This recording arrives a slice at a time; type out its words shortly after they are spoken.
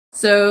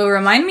So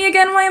remind me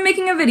again why I'm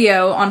making a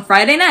video on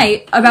Friday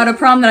night about a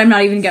prom that I'm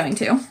not even going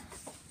to.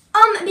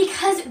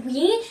 Because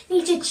we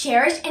need to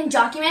cherish and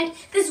document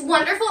this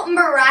wonderful,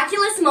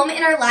 miraculous moment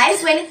in our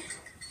lives when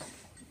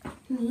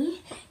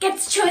me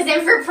gets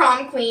chosen for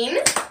prom queen.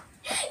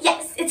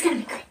 Yes, it's gonna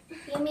be great.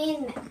 You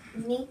mean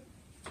me?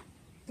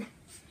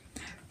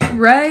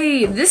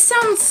 Right, this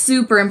sounds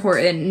super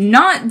important.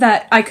 Not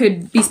that I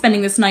could be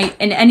spending this night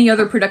in any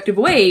other productive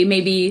way,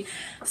 maybe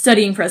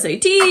studying for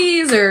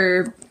SATs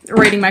or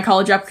writing my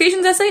college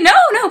applications essay.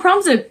 No,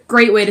 prom's a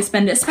great way to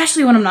spend it,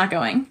 especially when I'm not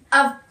going.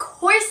 Of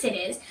course it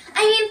is.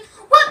 I mean,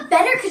 what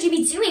better could you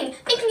be doing?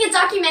 Making a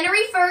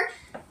documentary for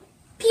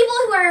people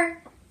who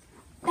are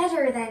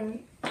better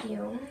than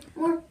you,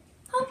 more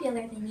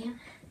popular than you.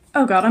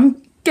 Oh god,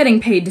 I'm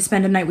getting paid to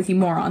spend a night with you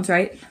morons,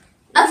 right?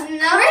 Of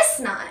course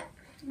not.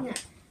 No.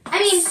 I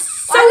mean,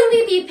 why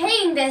would we be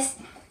paying this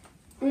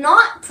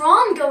not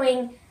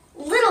prom-going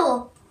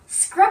little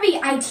scrubby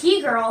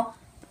IT girl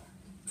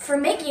for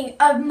making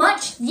a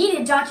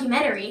much-needed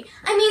documentary?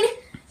 I mean,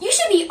 you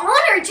should be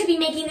honored to be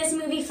making this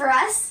movie for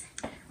us.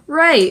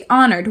 Right,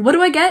 honored. What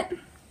do I get?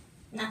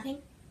 Nothing.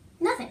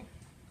 Nothing.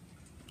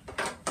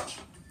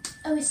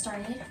 Oh, we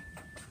started.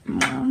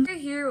 We're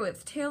here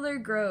with Taylor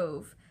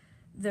Grove,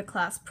 the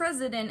class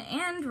president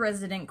and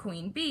resident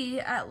queen bee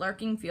at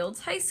Larking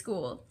Fields High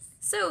School.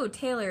 So,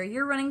 Taylor,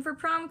 you're running for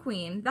prom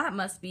queen. That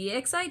must be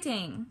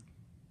exciting.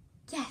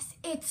 Yes,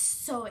 it's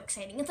so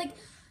exciting. It's like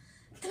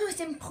the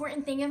most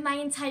important thing of my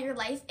entire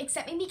life,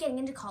 except maybe getting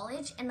into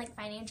college and like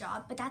finding a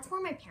job, but that's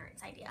more my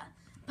parents' idea.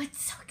 But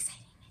it's so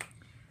exciting.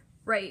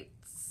 Right.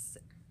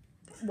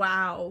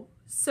 Wow.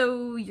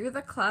 So, you're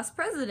the class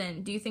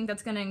president. Do you think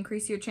that's going to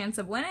increase your chance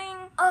of winning?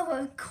 Oh,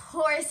 of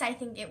course I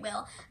think it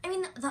will. I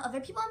mean, the other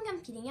people I'm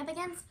competing up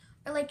against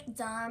are like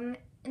dumb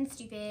and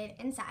stupid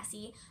and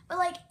sassy, but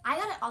like I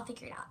got it all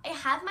figured out. I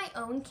have my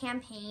own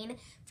campaign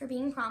for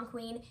being prom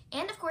queen,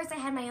 and of course I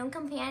had my own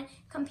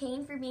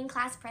campaign for being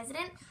class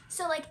president,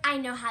 so like I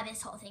know how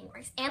this whole thing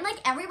works, and like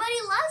everybody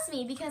loves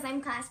me because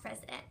I'm class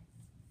president.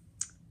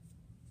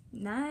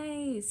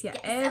 Nice. Yeah,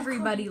 yes,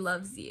 everybody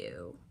loves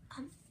you.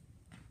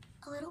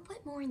 A little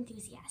bit more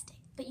enthusiastic,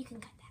 but you can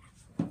cut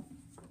that out.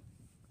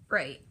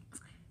 Right.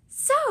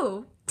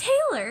 So,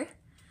 Taylor,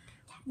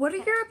 what are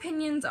your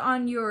opinions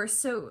on your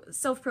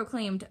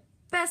self-proclaimed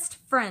best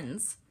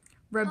friends,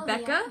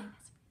 Rebecca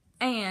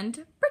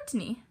and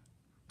Brittany?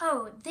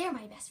 Oh, they're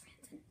my best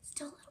friends and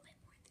still a little bit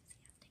more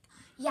enthusiastic.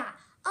 Yeah,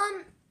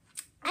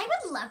 I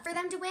would love for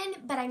them to win,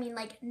 but I mean,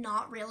 like,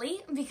 not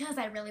really, because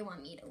I really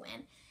want me to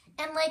win.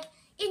 And, like,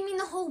 it'd mean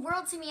the whole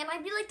world to me, and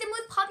I'd be, like, the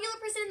most popular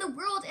person in the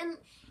world, and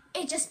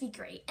it'd just be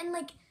great. And,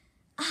 like,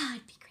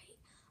 it'd be great.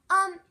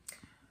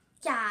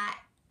 Yeah,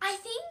 I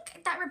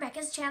think that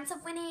Rebecca's chance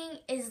of winning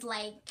is,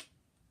 like,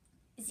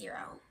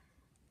 0.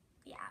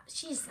 Yeah,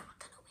 she's not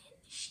gonna win.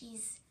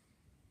 She's...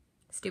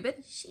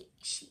 Stupid?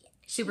 She's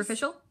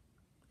Superficial?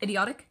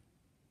 Idiotic?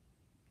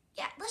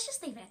 Yeah, let's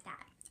just leave it at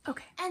that.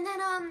 Okay. And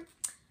then,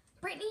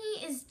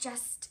 Brittany is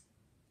just,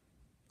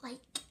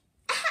 like,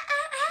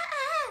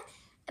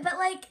 but,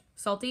 like...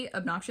 Salty,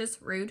 obnoxious,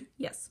 rude,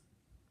 yes.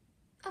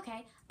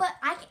 Okay, but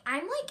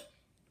I'm, like,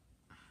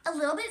 a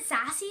little bit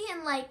sassy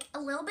and, like, a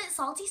little bit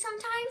salty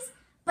sometimes,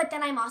 but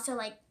then I'm also,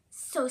 like,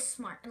 so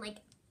smart and, like,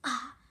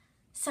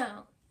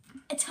 so,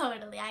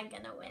 totally, I'm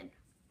gonna win.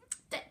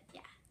 But,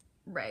 yeah.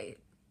 Right.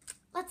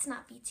 Let's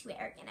not be too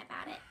arrogant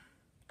about it.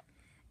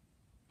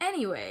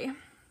 Anyway,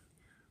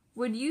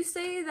 would you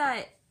say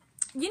that,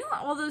 you know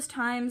all those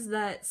times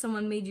that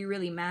someone made you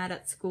really mad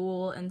at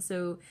school, and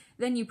so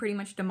then you pretty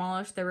much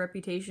demolished their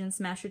reputation,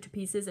 smashed it to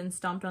pieces, and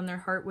stomped on their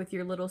heart with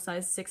your little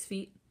size 6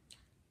 feet?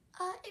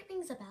 It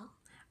rings a bell.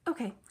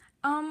 Okay.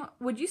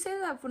 Would you say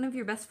that one of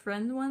your best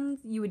friend ones,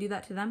 you would do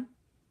that to them?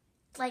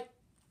 Like,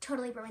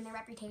 totally ruin their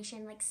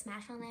reputation, like,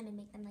 smash on them and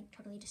make them, like,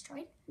 totally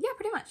destroyed? Yeah,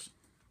 pretty much.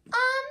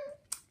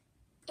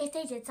 If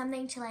they did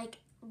something to, like,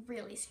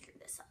 really screw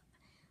this up.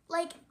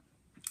 Like,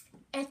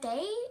 if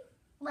they,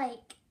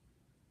 like,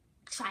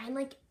 try and,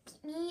 like,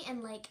 beat me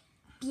and, like,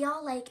 be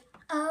all, like,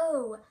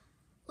 oh,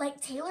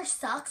 like, Taylor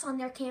sucks on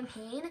their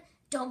campaign,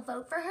 don't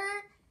vote for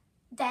her,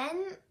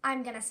 then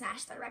I'm gonna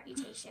smash their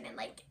reputation and,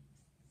 like,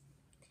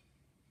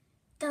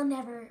 they'll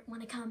never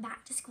want to come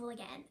back to school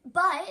again.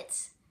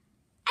 But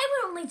I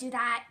would only do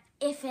that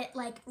if it,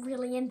 like,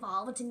 really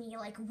involved me,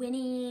 like,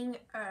 winning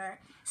or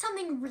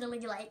something really,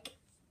 like,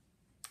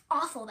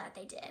 awful that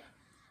they did.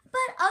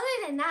 But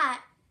other than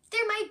that,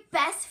 they're my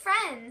best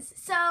friends,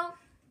 so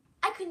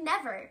I could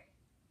never.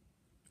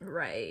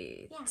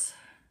 Right. Yeah.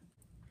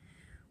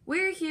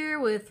 We're here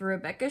with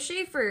Rebecca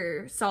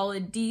Schaefer,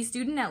 solid D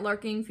student at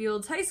Larking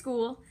Fields High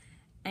School,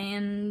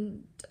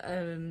 and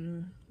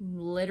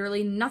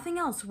literally nothing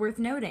else worth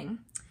noting.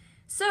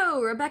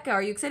 So, Rebecca,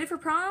 are you excited for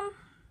prom?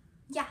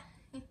 Yeah.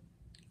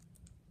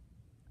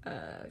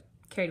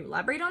 Care to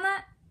elaborate on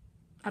that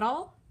at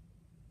all?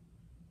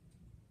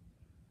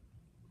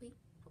 Wait,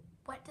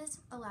 what does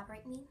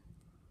elaborate mean?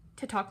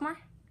 To talk more?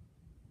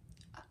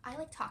 I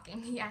like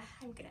talking. Yeah,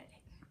 I'm good at it.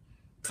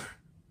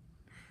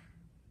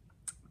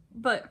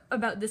 but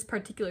about this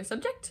particular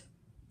subject?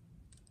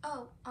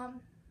 Oh,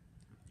 I'm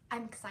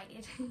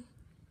excited.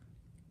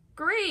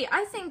 Great,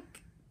 I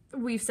think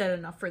we've said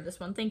enough for this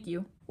one, thank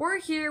you. We're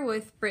here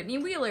with Brittany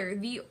Wheeler,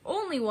 the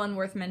only one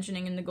worth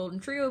mentioning in the Golden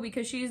Trio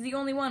because she's the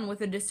only one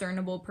with a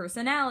discernible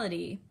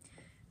personality.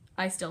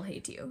 I still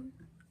hate you.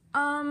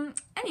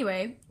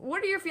 Anyway,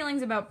 what are your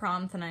feelings about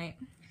prom tonight?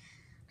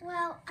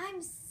 Well,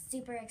 I'm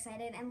super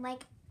excited and I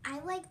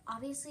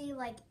obviously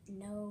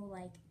know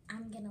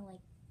I'm gonna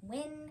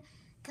win,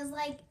 cause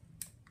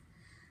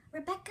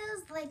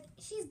Rebecca's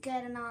she's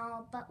good and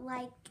all, but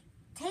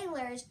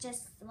Taylor's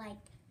just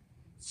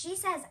she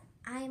says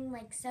I'm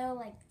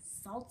so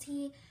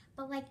salty,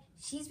 but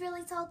she's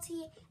really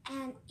salty,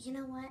 and you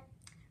know what?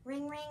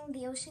 Ring ring,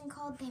 the ocean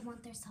called, they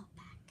want their salt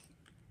back.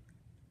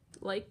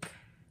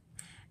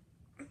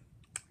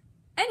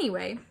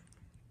 Anyway,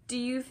 do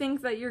you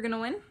think that you're gonna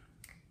win?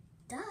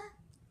 Duh.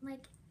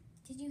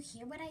 Did you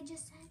hear what I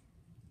just said?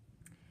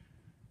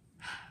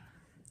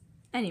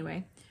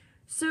 Anyway,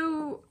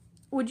 so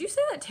would you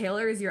say that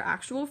Taylor is your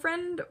actual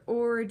friend,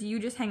 or do you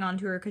just hang on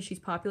to her because she's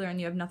popular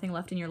and you have nothing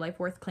left in your life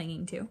worth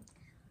clinging to?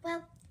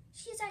 Well,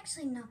 she's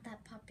actually not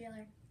that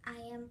popular.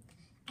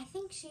 I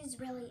think she's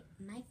really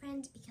my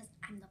friend because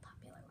I'm the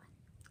popular one.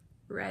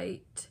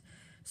 Right.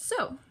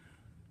 So,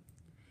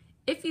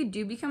 if you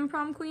do become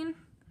prom queen,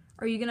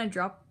 are you gonna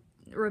drop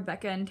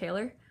Rebecca and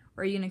Taylor,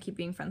 or are you gonna keep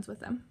being friends with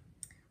them?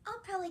 I'll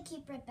probably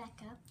keep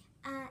Rebecca.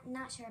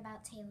 Not sure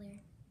about Taylor.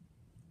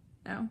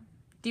 No.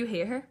 Do you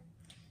hate her?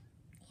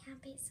 Yeah,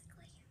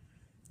 basically.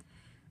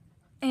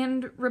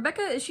 And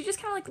Rebecca, is she just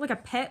kind of like a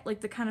pet,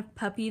 like the kind of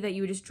puppy that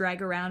you would just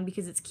drag around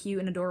because it's cute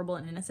and adorable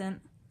and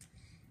innocent?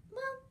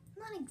 Well,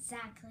 not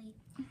exactly.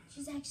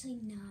 She's actually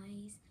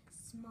nice,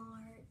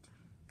 smart,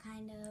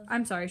 kind of.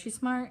 I'm sorry, she's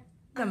smart?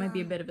 That might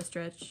be a bit of a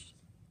stretch.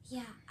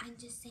 Yeah, I'm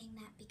just saying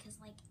that because,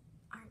 aren't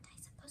I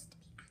supposed to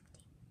be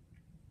acting?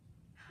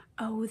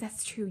 Oh,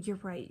 that's true. You're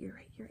right.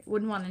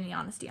 Wouldn't want any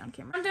honesty on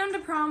camera. I'm down to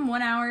prom,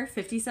 1 hour,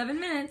 57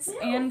 minutes,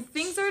 and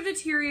things are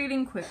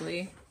deteriorating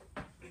quickly.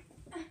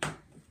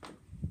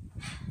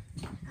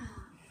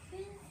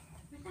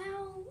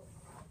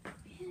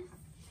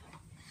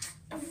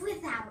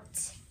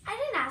 Without. I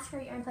didn't ask for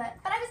your input,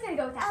 but I was gonna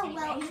go with that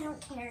anyway. Well, I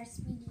don't care,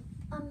 sweetie.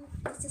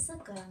 Does this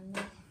look good on me?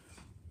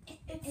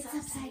 It's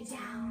upside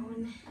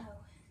down. Oh.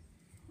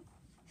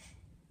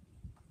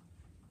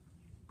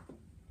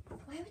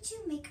 Why would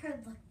you make her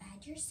look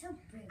bad? You're so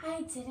rude.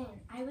 I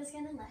didn't. I was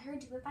gonna let her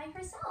do it by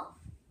herself.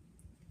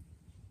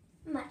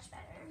 Much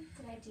better.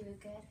 Did I do it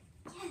good?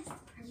 Yes,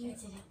 perfect. You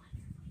did it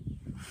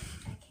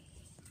wonderfully.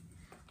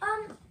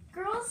 Okay.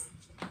 Girls,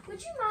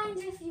 would you mind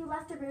if you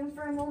left the room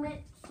for a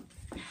moment?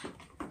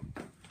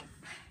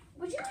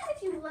 Would you mind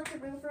if you left the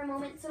room for a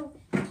moment so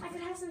I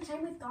could have some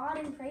time with God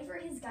and pray for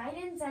His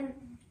guidance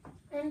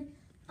and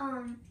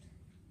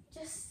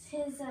just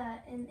His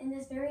in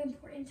this very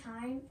important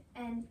time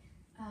and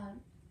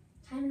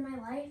time in my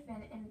life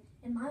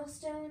and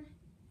milestone?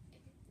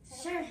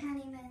 Sure,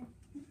 honey, man.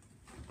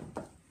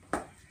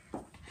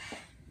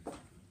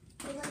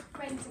 We like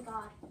praying to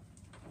God.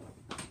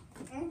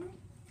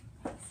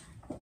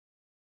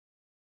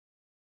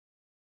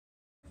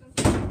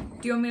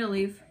 Do you want me to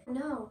leave?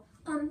 No.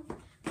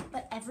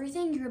 But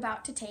everything you're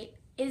about to tape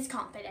is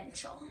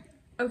confidential.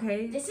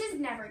 Okay. This is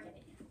never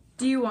getting.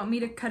 Do you want me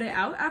to cut it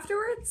out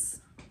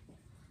afterwards?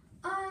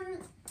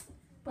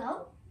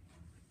 Well,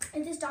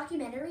 and this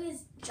documentary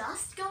is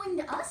just going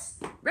to us?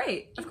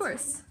 Right, of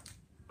course.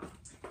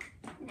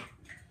 Now,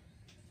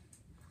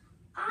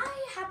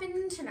 I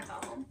happen to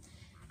know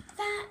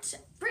that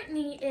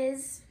Brittany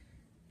is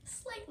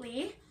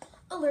slightly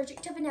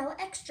allergic to vanilla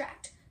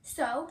extract.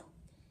 So,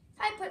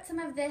 I put some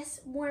of this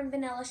warm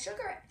vanilla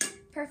sugar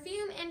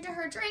perfume into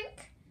her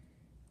drink.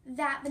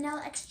 That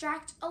vanilla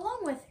extract,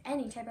 along with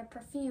any type of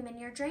perfume in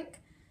your drink,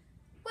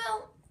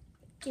 will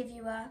give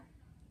you a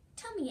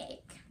tummy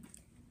ache.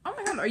 Oh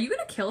my god, are you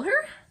gonna kill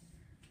her?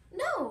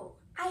 No,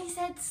 I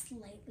said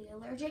slightly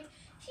allergic.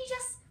 She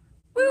just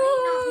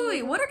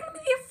Wait, what are gonna be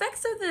the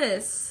effects of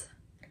this?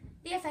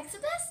 The effects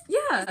of this?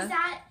 Yeah. Is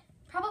that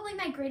probably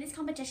my greatest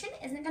competition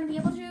isn't gonna be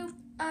able to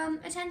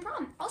attend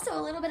prom. Also,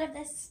 a little bit of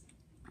this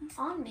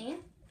on me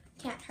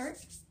can't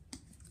hurt.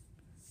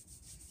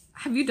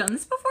 Have you done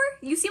this before?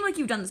 You seem like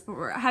you've done this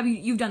before.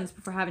 You've done this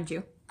before, haven't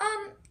you?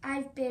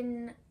 I've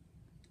been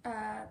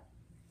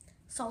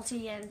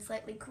salty and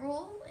slightly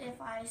cruel if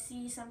I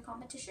see some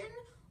competition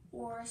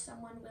or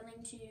someone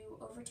willing to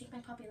overtake my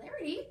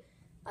popularity,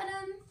 but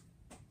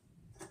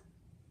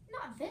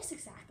not this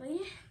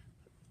exactly.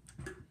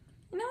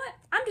 You know what?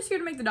 I'm just here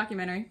to make the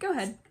documentary. Go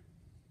ahead.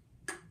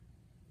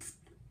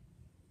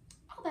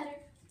 All better.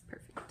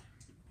 Perfect.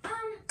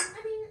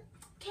 I mean,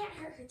 can't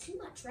hurt her too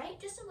much, right?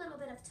 Just a little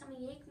bit of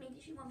tummy ache. Maybe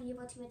she won't be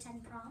able to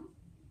attend prom.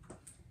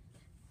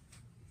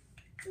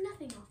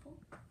 Nothing awful.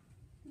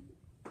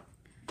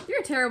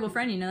 You're a terrible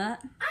friend, you know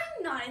that?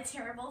 I'm not a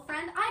terrible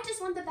friend. I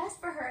just want the best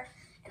for her.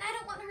 And I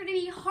don't want her to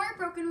be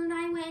heartbroken when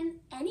I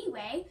win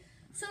anyway.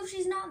 So if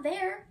she's not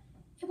there,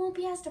 it won't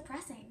be as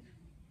depressing.